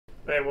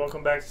Hey,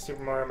 welcome back to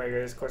Super Mario Maker.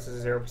 This course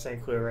is a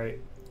 0% clear rate.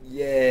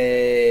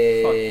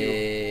 Yay! Fuck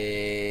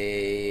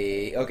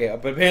you. Okay,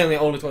 but apparently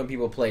only 20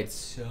 people played,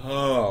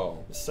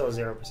 so It's still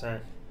 0%.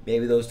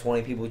 maybe those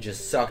 20 people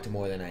just sucked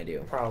more than I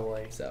do.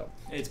 Probably. So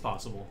It's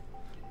possible.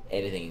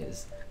 anything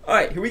is. All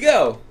right, here we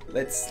go.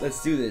 Let's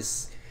do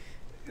this.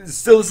 It's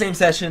still the same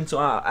session, so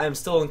I'm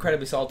still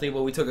incredibly salty.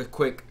 But we took a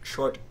quick,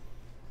 short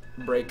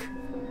break.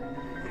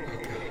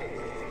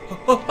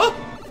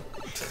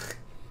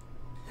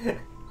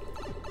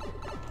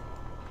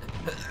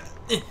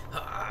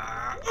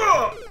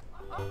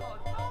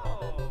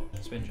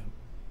 Spin jump.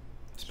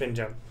 Spin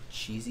jump.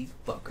 Cheesy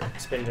fucker.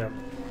 Spin jump.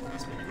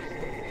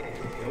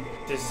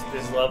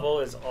 This level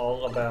is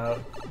all about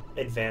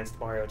advanced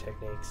Mario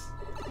techniques.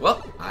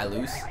 Well, I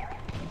lose.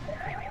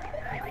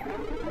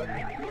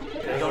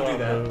 Don't do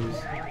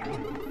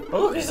that. Oh,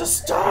 look, it's a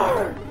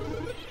star!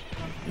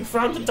 You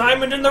found the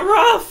diamond in the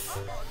rough!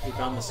 We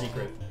found the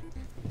secret.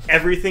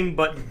 Everything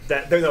but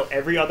that. No,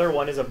 every other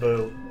one is a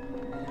boo.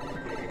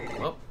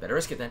 Well, better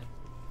risk it then.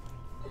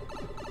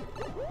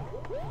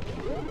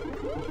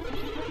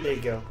 There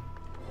you go.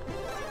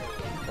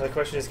 Now the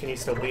question is, can you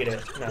still beat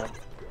it? No.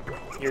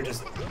 You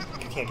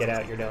can't get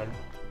out, you're done.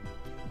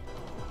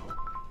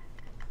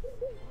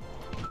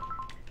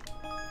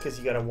 Because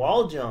you got a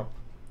wall jump.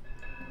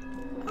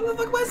 How the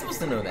fuck am I supposed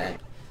to know that?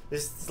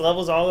 This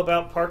level's all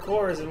about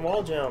parkours and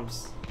wall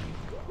jumps.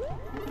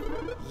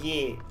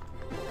 Yeah.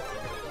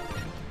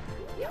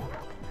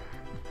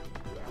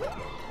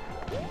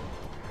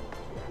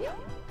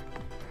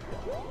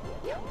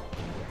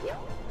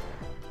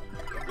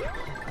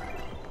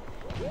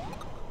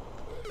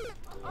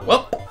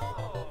 Well,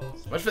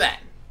 so much for that.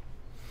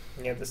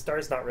 Yeah, the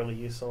star's not really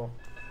useful.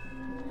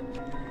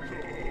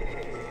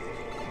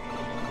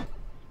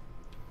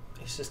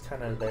 It's just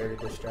kind of there to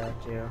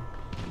distract you.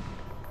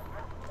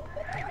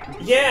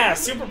 Yeah,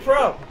 Super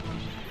Pro!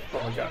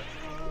 Oh my god.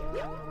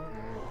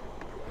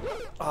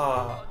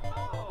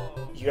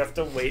 You have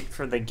to wait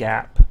for the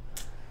gap.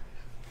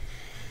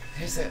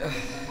 There's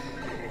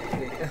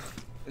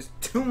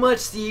too much,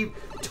 Steve.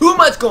 Too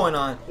much going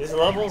on. This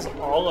level's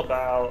all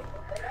about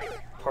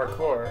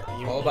parkour.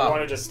 You All about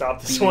want to just stop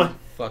this being one?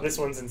 fucking- This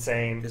one's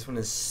insane. This one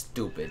is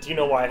stupid. Do you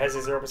know why it has a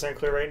 0%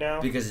 clear right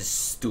now? Because it's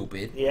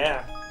stupid.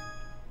 Yeah.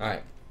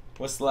 Alright.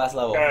 What's the last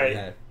level?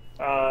 Alright.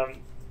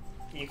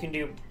 You can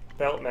do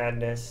Belt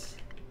Madness.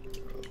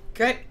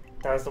 Okay.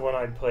 That was the one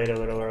I played a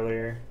little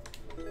earlier.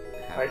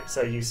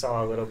 So you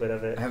saw a little bit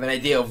of it. I have an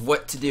idea of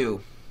what to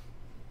do.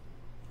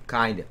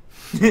 Kinda.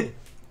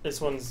 This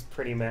one's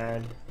pretty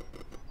mad.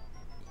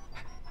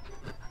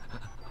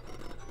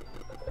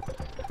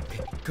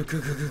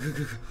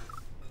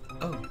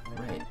 Oh,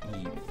 right.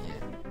 Yeah.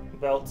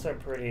 Belts are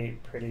pretty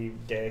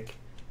dick.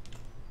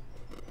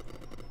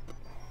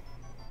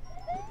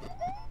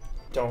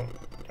 Don't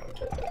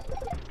do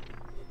that.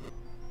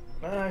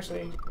 No,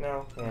 actually,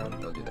 no. Yeah.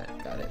 Don't do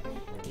that. Got it.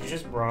 You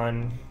just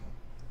run.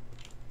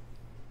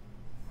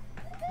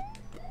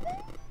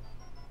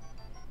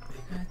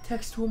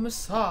 Textual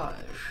massage.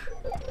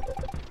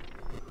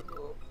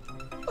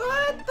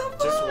 What the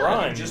fuck? Just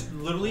run. Just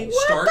literally What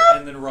start the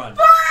and then run.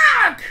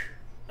 Fuck!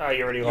 Oh,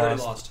 you already You lost.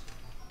 already lost.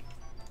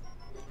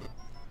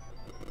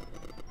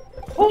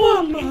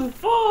 Holy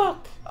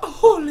fuck!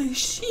 Holy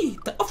shit!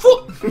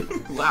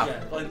 Wow.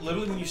 Yeah, like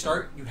literally when you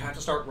start, you have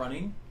to start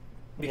running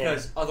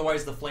because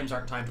otherwise the flames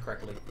aren't timed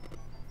correctly.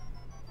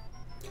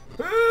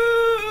 Though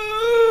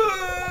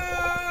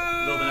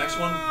the next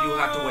one, you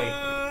have to wait.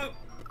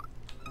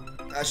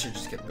 I should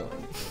just keep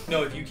going.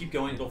 No, if you keep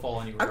going, it'll fall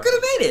on you. I could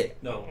have made it.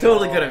 No.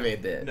 Totally could have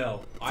made that.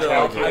 No. I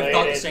Calculated.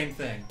 thought the same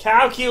thing.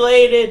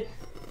 Calculated!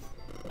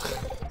 So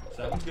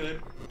that one's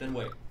good. Then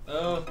wait.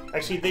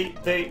 Actually,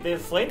 the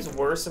flames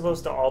were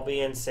supposed to all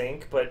be in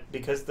sync, but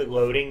because the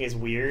loading is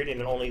weird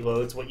and it only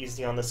loads what you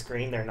see on the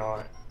screen, they're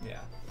not. Yeah.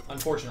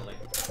 Unfortunately.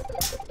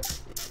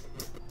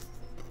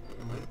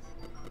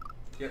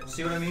 Yeah,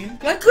 see what I mean?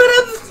 I could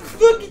have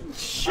fucking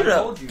shut I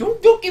up. told you.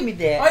 Don't give me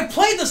that. I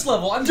played this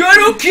level. I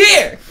don't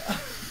care.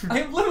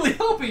 I'm literally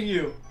helping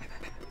you.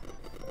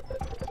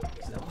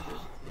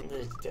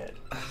 It's dead.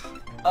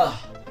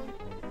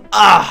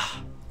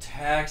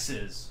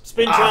 Taxes.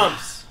 Spin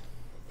jumps!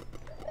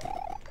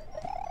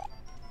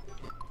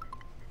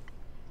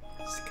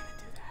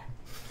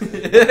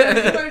 Good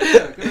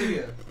idea. Good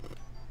idea.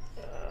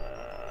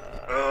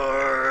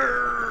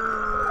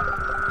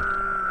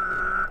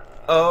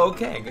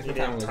 Okay, I guess You what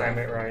time didn't was time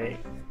that? it right.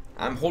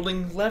 I'm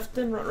holding left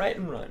and right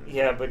and run.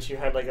 Yeah, but you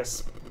had like a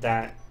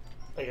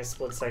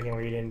split second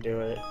where you didn't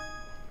do it.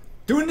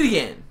 Doing it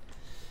again.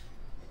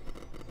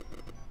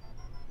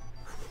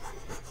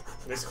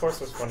 This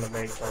course was fun to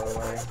make, by the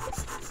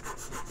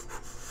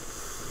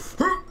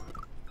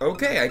way.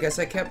 Okay, I guess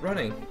I kept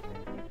running.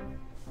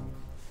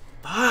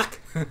 Fuck.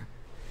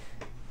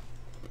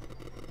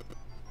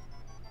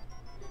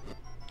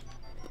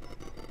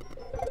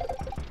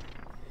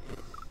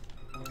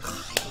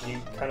 You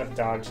kind of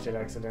dodged it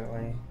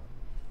accidentally.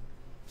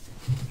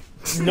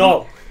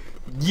 No!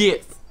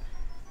 Yes.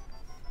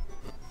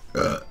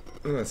 Oh,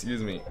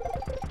 excuse me.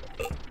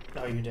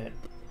 Oh, you did.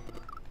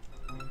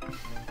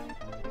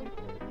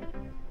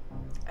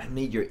 I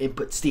need your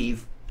input,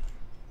 Steve.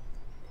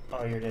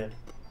 Oh, you did.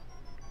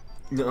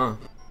 No.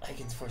 I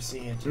can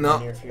foresee it in No.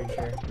 the near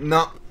future.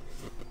 No.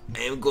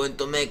 I'm going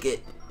to make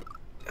it.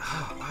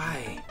 Oh,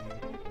 why?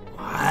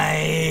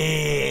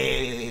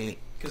 Why?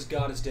 Because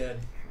God is dead.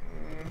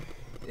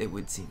 It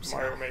would seem so.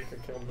 Mario Maker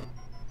killed him.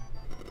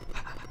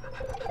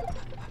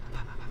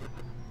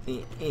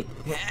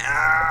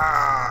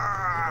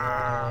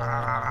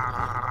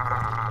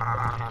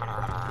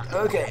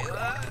 Okay.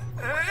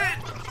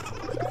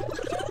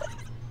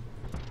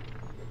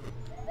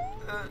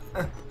 You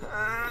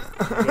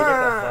get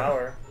that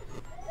flower.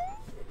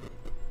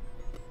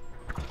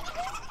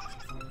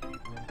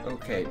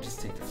 Okay,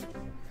 just take the.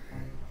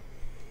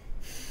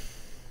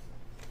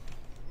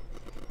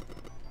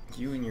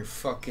 You and your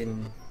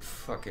fucking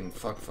fuck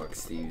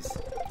Steves.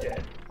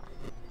 Dead.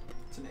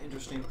 It's an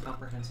interesting,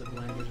 comprehensive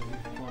language that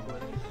you've come up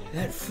with.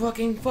 That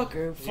fucking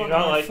fucker. Do you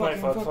not like my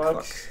fuck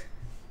fucks?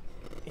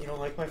 You don't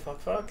like my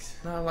fuck fucks?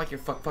 No, I like your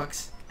fuck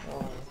fucks.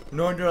 Oh.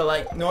 Nor do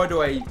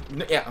I.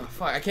 Yeah,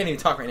 fuck. I can't even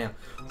talk right now.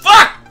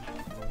 Fuck!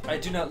 I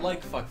do not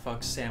like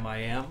fucks, Sam I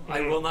am.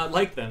 I will not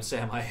like them,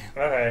 Sam I am.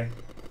 Okay.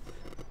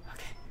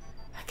 Okay.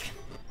 I can.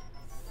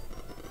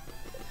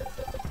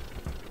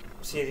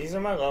 See, these are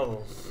my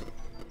levels.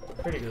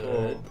 Pretty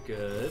cool.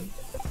 Good.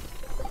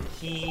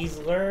 He's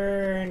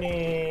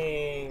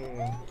learning.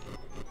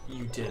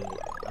 You did it.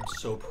 I'm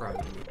so proud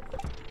of you.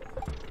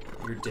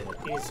 You're dead.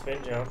 He's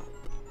spin jump.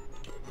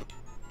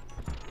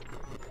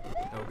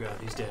 Oh god,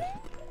 he's dead.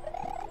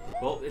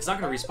 Well, it's not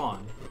gonna respawn.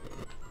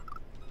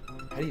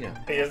 How do you know?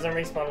 He doesn't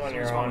respawn when It's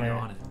you're respawn on when it. you're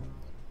on it.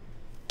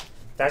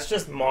 That's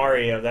just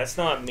Mario. That's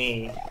not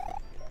me.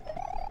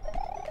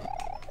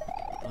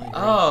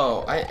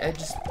 Oh, I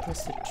just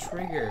pressed the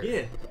trigger.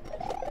 Yeah.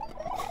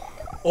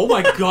 Oh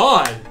my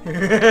god!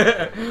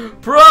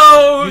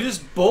 Bro! You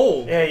just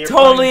bowled. Yeah, you're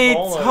totally, playing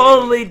bowling.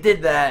 totally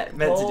did that.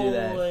 Meant to do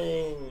that.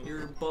 Bowling.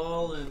 You're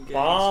balling,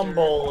 Bomb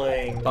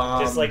bowling.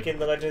 Bomb. Just like in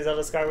The Legend of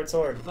Zelda Skyward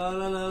Sword. Ba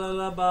la la la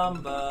la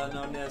bamba,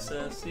 no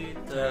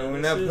necesita.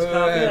 Una This is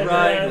pura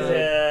copyrighted.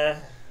 Yeah.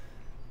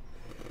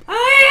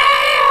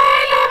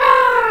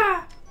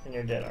 And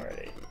you're dead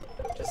already.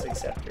 Just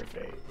accept your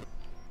fate.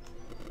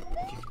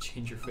 If you could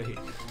change your fate.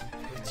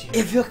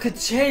 If you could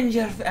change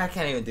your... I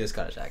can't even do a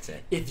Scottish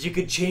accent. If you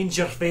could change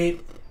your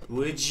fate,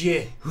 would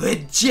you?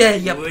 Would ya,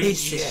 you Would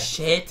piece ya? of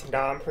shit?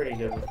 Nah, I'm pretty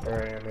good with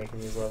where I am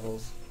making these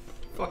levels.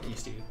 Fuck you,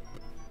 Steve.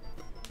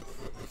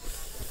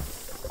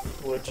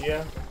 Would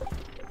ya?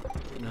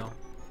 No.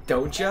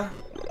 Don't ya?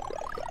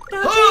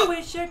 Don't you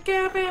wish your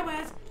girlfriend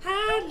was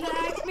hot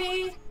like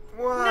me?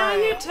 Why? Now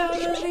you're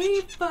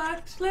totally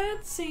fucked.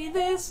 Let's see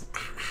this.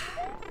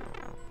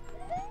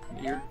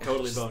 You're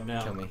totally boned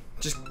now. Kill me.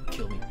 Just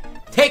kill me.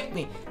 Take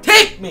me!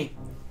 Take me!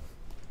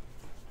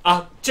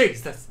 Ah,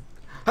 Jesus.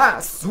 Ah,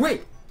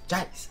 sweet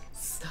Jesus.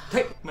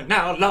 Take me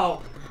now, Lord.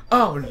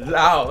 Oh,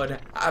 Lord.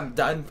 I'm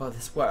done for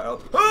this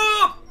world.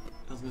 Ah!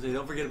 I was gonna say,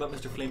 don't forget about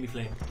Mr. Flamey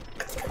Flame.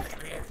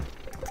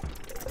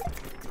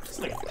 It's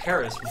like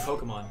Paris from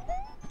Pokemon.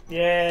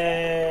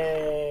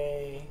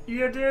 Yay!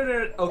 You did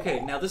it!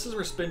 Okay, now this is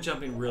where spin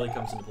jumping really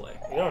comes into play.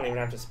 You don't even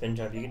have to spin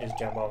jump. You can just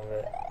jump off of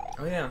it.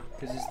 Oh, yeah.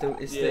 Because it's the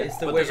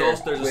but there's wigger.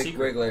 also- there's a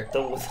secret. Wiggler.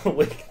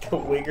 The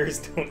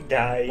wiggers don't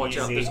die Watch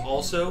out, easy. there's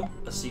also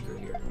a secret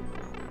here.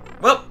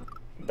 Well,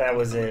 That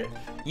was it.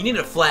 you need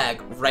a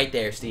flag right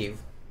there, Steve.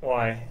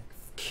 Why?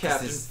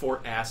 Captain is-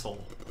 Fort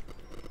Asshole.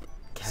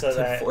 Captain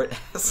that- Fort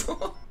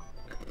Asshole.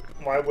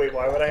 Why? Wait.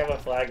 Why would I have a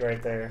flag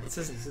right there? It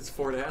says it's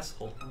Fort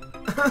Asshole.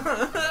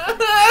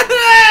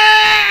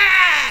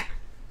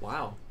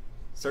 Wow.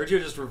 Sergio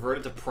just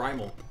reverted to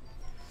Primal.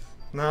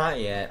 Not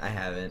yet. I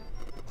haven't.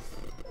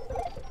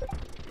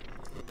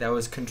 That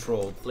was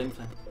controlled. Fling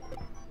Flame.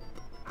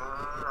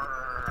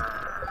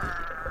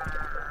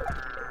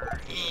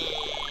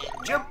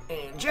 Jump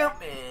and jump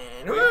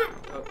and. Oh,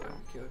 okay.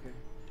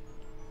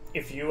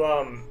 If you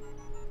on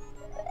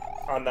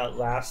that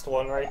last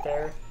one right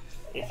there,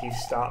 if you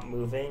stop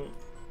moving,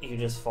 you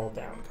just fall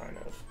down, kind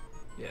of.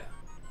 Yeah.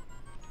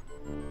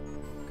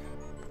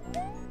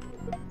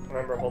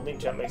 Remember, holding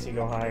jump makes you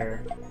go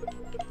higher.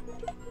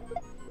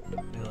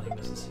 No, he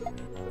missed a secret.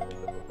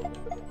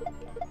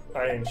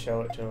 I didn't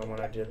show it to him when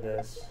I did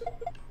this.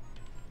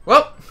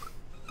 Well,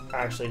 I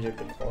actually did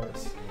the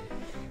course.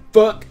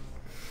 fuck.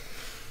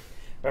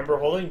 Remember,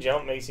 holding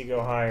jump makes you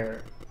go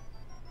higher.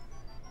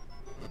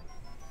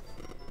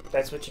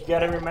 That's what you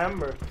gotta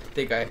remember.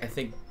 I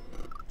think.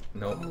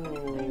 Nope.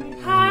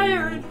 Ooh.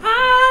 Higher and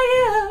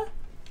higher!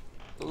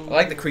 I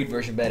like the Creed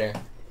version better.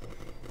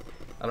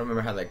 I don't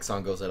remember how that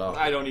song goes at all.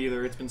 I don't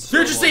either. It's been so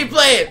Future long. Steve,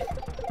 play it!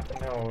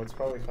 No, it's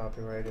probably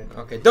copyrighted.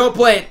 Okay, don't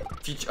play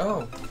it! Future.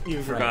 Oh.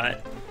 You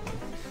forgot.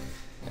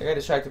 I got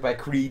distracted by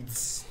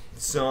Creed's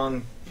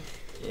song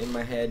in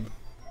my head.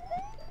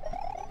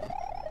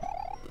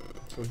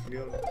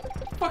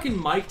 Fucking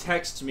Mike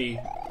texts me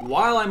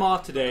while I'm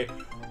off today.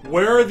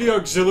 Where are the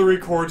auxiliary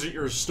cords at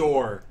your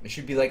store? It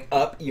should be like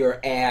up your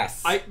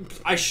ass.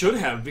 I should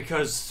have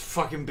because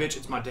fucking bitch,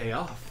 it's my day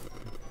off.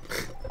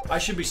 I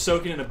should be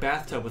soaking in a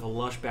bathtub with a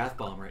Lush bath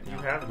bomb right You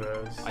now. have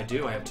those. I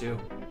do. I have two.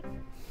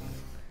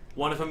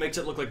 One of them makes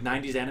it look like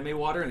 90s anime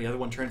water, and the other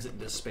one turns it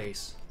into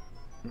space.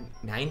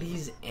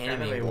 90s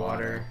anime, Anime water.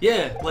 water.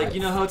 Yeah, like you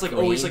know how it's like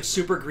always Green? like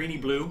super greeny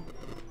blue.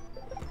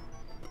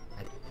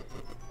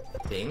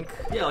 I think.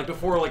 Yeah, like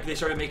before like they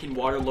started making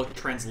water look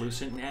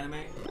translucent in anime.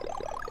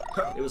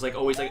 It was like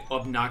always like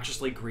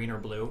obnoxiously green or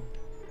blue.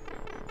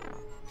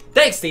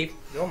 Thanks, Steve.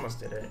 You almost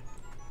did it.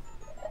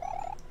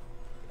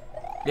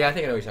 Yeah, I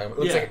think I know what you're talking about. It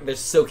looks Yeah. like they're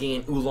soaking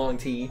in oolong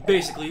tea.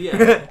 Basically,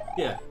 yeah,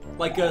 yeah,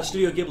 like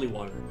Studio Ghibli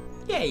water.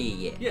 Yeah,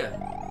 yeah, yeah. Yeah,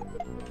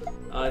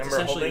 it's Remember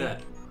essentially holding-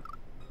 that.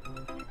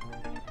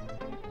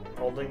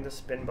 Holding the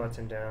spin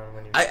button down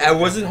when you. I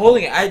wasn't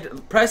holding it. I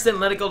pressed it and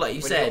let it go like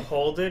you When said. you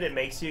hold it, it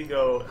makes you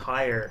go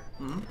higher.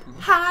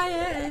 Higher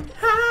and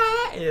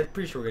higher. Yeah,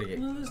 pretty sure we're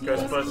gonna get.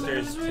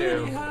 Ghostbusters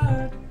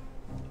 2.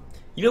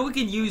 You know we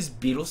could use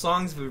Beatles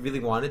songs if we really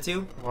wanted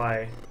to,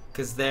 Why?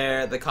 because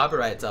the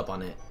copyright's up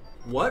on it.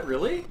 What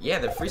really? Yeah,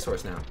 they're free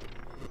source now.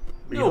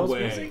 No Beatles way.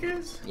 music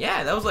is?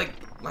 Yeah, that was like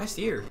last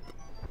year,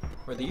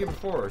 or the year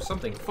before, or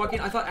something.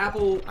 Fucking, I thought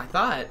Apple. I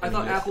thought. I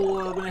thought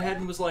Apple went ahead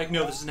and was like,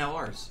 no, this is now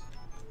ours.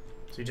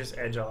 So you just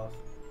edge off.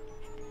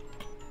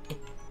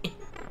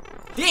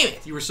 Damn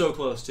it! You were so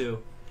close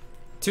too.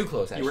 Too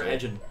close. Actually. You were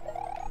edging.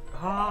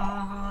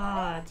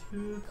 Ah,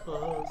 too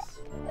close.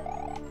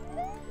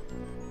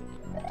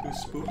 Too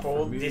spooky.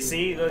 Hold. You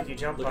see? Look, you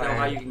jump Look higher. how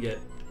high you can get.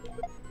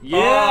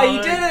 Yeah, Oh,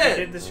 you did it.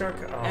 You did the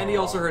shortcut. And he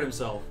also hurt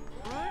himself.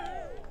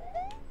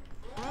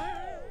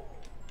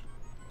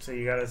 So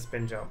you gotta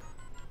spin jump.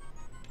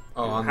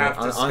 Oh, You on have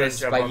the to on spin the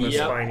jump on the spiky.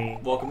 Yep. spiny.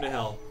 Welcome to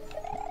hell.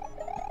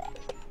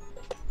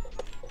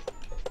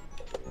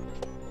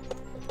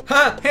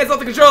 Ha! Hands off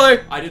the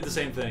controller! I did the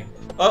same thing.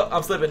 Oh,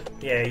 I'm slipping.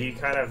 Yeah, you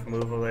kind of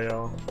move a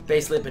little.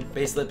 Face slipping.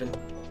 Face slipping.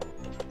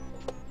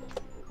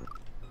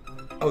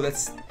 Oh,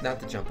 that's not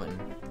the jump button.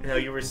 No,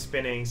 you were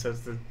spinning, so it's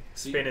the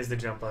See- spin is the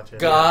jump button.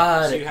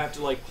 God. So you have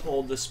to like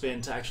hold the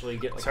spin to actually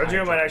get like. Sergio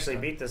higher might jump. actually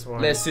beat this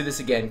one. Let's do this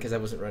again because I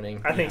wasn't running.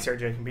 I think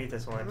Sergio can beat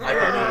this one. I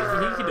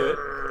believe he can do it.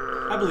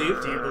 I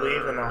believe. Do you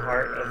believe in the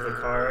heart of the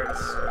cards?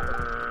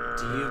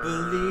 Do you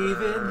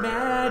believe in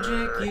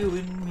magic, you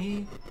and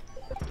me?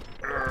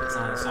 That's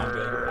not a song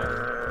good.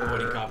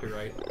 Avoiding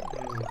copyright.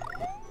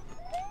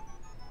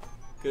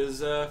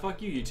 Cause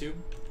fuck you, YouTube.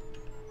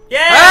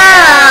 Yeah!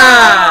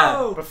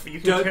 Ah! You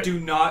can Do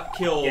not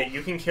kill. yeah,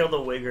 you can kill the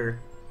Wiggler.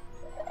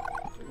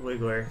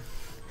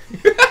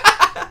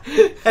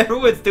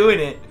 Everyone's doing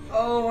it.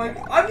 Oh my!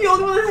 I'm the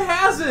only one that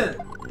hasn't.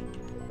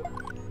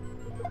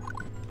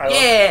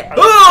 Yeah.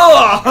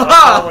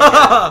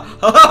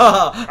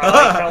 I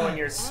like how when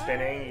you're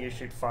spinning, you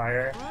should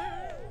fire.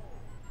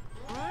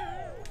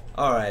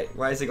 All right.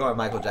 Why is it going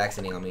Michael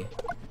Jacksoning on me?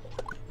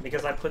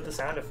 Because I put the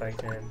sound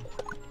effect in.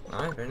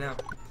 All right, right now.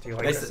 Do you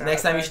like Next, the sound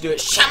next time you should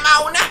effect? do it.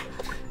 Shamona.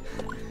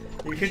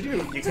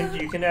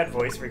 You can add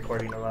voice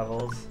recording to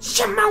levels.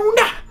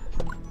 Shamona.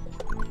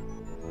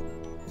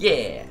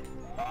 Yeah.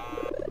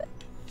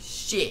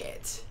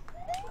 Shit.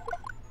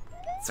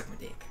 Suck my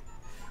dick.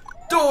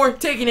 Door,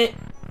 taking it.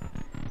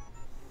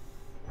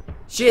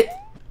 Shit.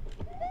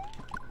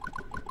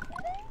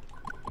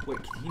 Wait,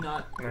 can he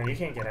not? No, you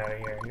can't get out of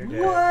here. You're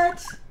dead.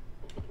 What?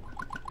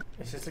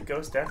 It's just a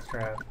ghost death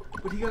trap.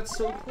 But he got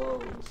so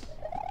close.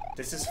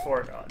 This is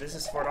Fort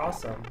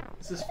Awesome.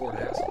 This is Fort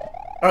Asshole.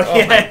 Oh, Oh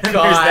yeah, my there's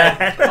god.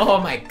 that. Oh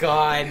my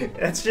god.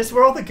 That's just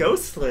where all the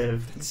ghosts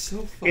live. It's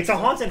so It's a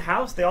haunted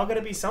house. They all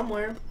gotta be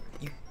somewhere.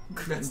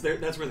 That's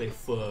where they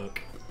fuck.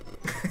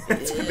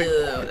 That's what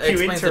Ew, that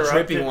explains the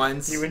drippy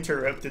ones. You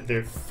interrupted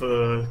their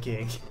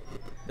fucking.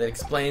 That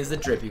explains the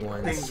drippy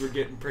ones. Things were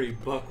getting pretty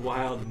buck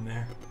wild in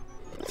there.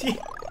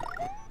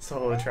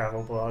 Solo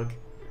travel blog.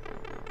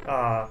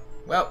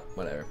 Well,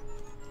 whatever.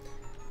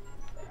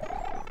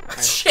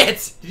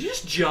 Shit! Did you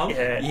just jump?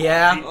 Yeah.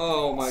 Yeah.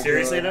 Oh my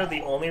Seriously god. though,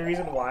 the only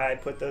reason why I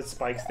put those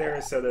spikes there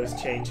is so those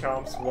chain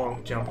chomps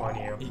won't jump on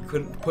you. You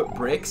couldn't put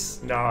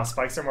bricks? Nah,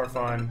 spikes are more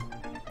fun.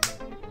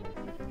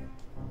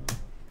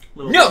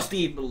 Little, No,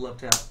 Steve! Little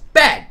left out.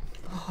 Bad!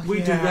 We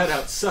yeah. did that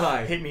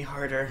outside. Hit me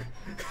harder.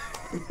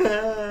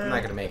 I'm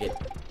not gonna make it.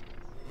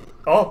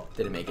 Oh,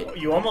 Didn't make it.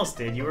 you almost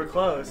did. You were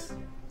close.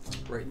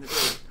 Right in the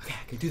dick. Okay,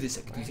 I can do this.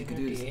 I can do this. I can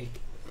do this.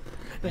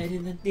 Right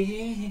in the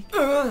dick.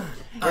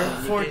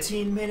 We're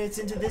 14 minutes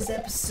into this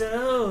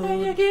episode. Right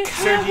in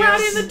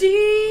the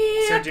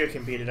dick. Sergio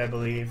can beat it, I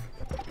believe.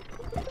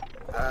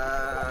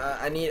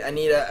 I need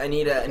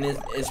an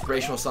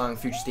inspirational song,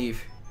 Future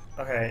Steve.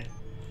 Okay,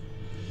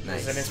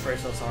 Nice. there's an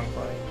inspirational song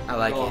playing. I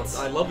like Oh, it.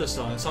 I love this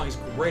song. This song is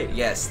great.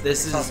 Yes,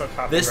 this It's also is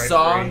copyright this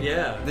song. free.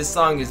 Yeah. This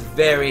song is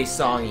very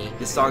songy.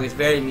 This song is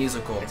very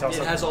musical. It's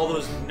also It has all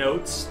those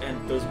notes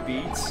and those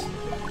beats.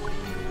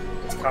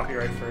 it's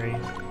copyright free.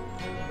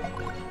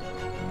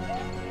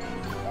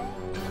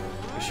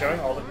 You're showing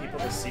all the people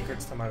the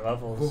secrets to my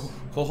levels.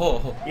 Ho ho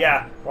ho.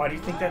 Yeah, why do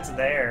you think that's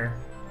there?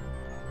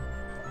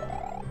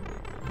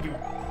 You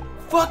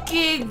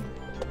Fucking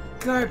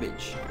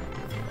garbage.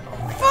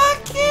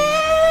 Fucking.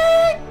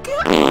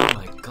 Oh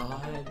my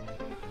god.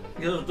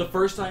 You know, the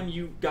first time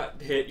you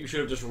got hit, you should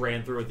have just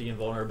ran through with the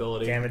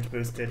invulnerability. Damage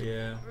boosted.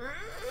 Yeah.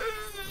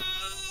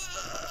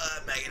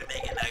 I'm not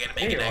gonna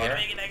make it.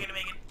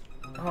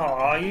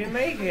 Oh, you didn't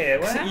make it.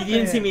 What happened? You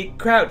didn't see me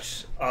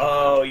crouch.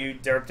 Oh, you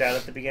derped out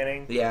at the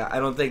beginning? Yeah, I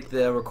don't think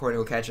the recording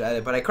will catch it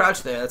either, but I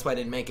crouched there, that's why I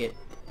didn't make it.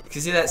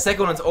 Because see, that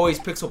second one's always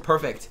pixel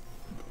perfect.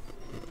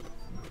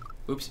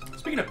 Oops.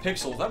 Speaking of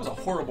Pixels, that was a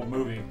horrible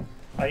movie.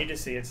 I need to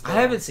see it still. I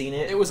haven't seen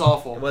it. It was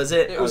awful. Was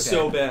it? It was Okay.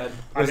 so bad.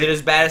 Was it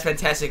as bad as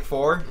Fantastic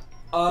Four?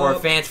 Or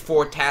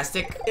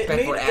Fantastic?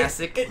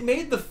 Fantastic? It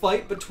made the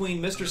fight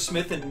between Mr.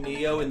 Smith and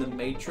Neo in the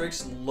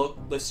Matrix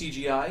look, the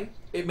CGI,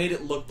 it made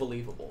it look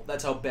believable.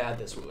 That's how bad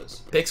this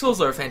was. Pixels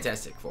or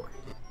Fantastic Four?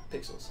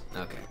 Pixels.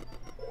 Okay.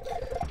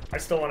 I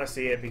still want to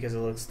see it because it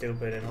looks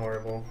stupid and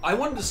horrible. I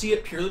wanted to see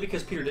it purely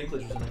because Peter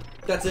Dinklage was in it.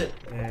 That's it.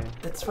 Yeah.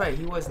 That's right,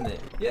 he wasn't it.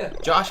 Yeah.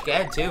 Josh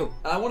Gad, too.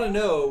 I want to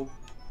know,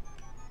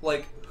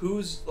 like,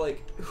 who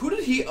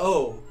did he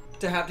owe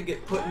to have to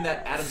get put in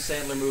that Adam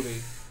Sandler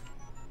movie?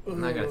 I'm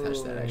not gonna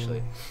touch that,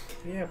 actually.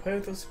 Yeah, play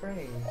with those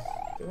springs.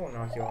 They won't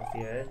knock you off the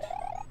edge.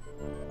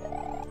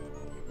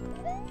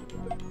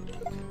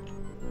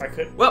 I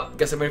could. Well,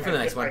 guess I'm waiting for the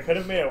next I one. could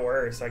have made it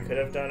worse. I could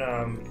have done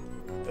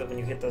when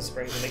you hit those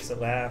springs, it makes it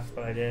laugh,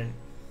 but I didn't.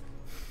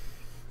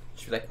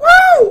 She'd be like,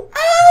 whoa!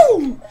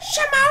 Oh!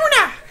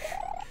 Shamona!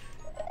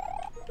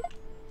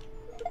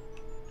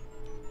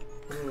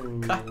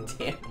 Ooh. God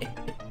damn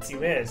it. You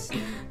missed.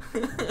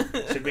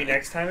 Should we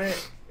next time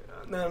it?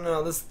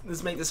 No,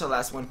 let's make this our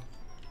last one.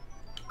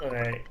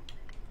 Okay.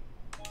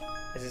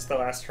 Is this the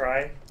last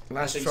try?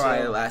 Last think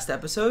try, so. last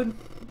episode?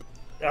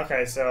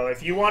 Okay, so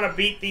if you want to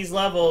beat these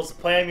levels,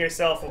 play them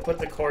yourself. We'll put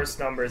the course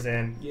numbers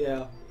in.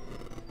 Yeah.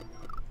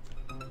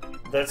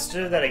 Let's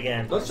do that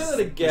again. Let's try that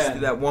Let's do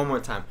again. that one more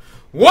time.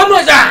 One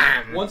more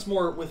time! Once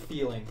more with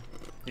feeling.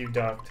 You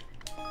ducked.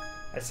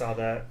 I saw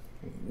that.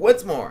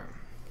 What's more?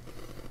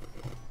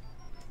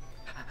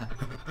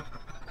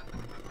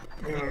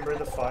 Remember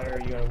the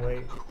fire, you gotta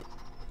wait.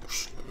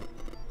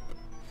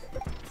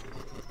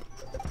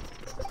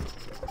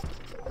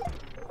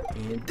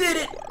 And did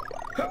it!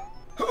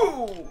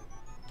 Hoo!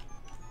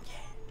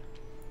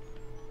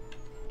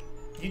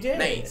 You did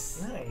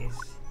Nice. it. Nice.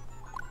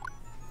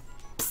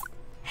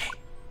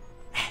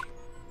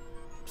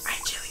 I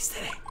had chilies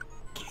today.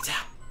 Can you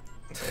tell?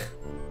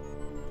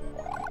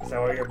 Is that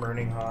why you're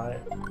burning hot?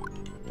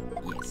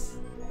 Yes.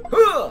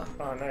 Huh!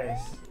 Oh,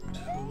 nice.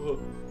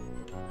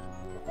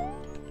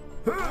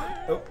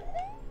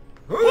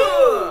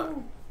 Huh!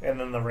 And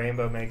then the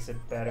rainbow makes it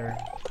better.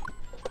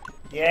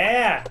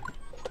 Yeah!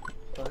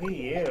 Look at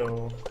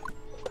you.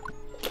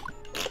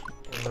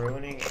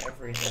 Ruining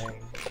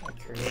everything I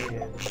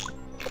created.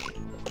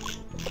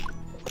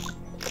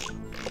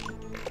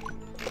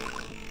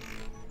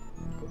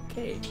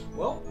 Okay.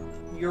 Well,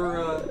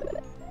 you're,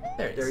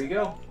 There it is. there you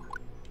go.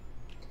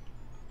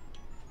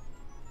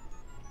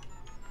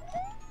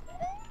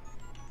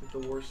 Hit the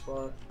war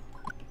spot.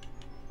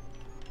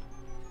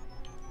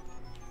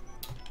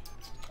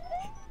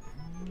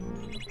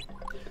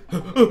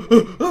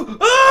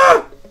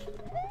 Ah!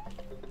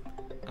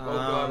 Oh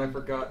god, I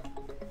forgot.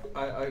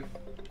 I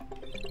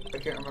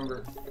can't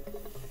remember. I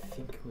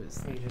think it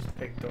was You just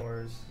pick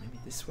doors. maybe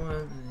this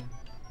one.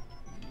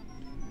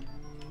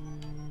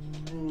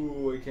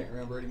 Ooh, I can't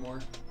remember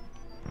anymore.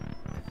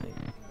 I think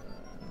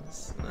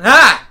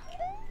ah!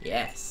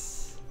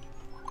 Yes.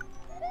 I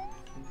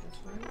think that's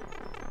right.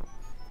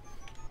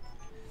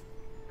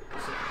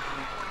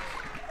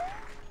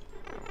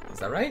 Is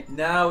that right?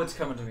 Now it's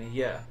coming to me.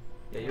 Yeah.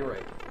 Yeah, you're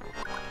right.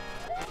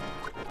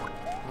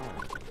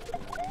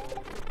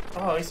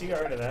 Oh, at least you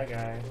got rid of that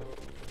guy.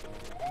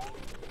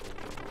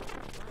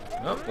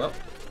 Oh, well.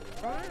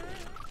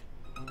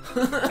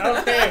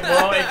 Okay,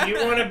 well, if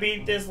you want to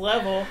beat this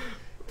level,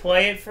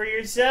 play it for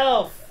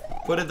yourself.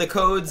 Put the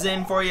codes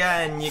in for you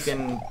and you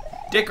can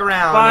dick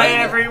around. Bye,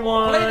 later.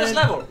 everyone. Play this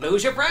level.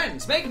 Lose your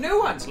friends. Make new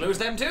ones. Lose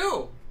them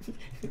too.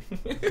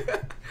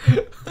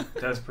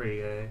 That's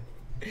pretty good.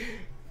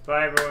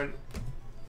 Bye, everyone.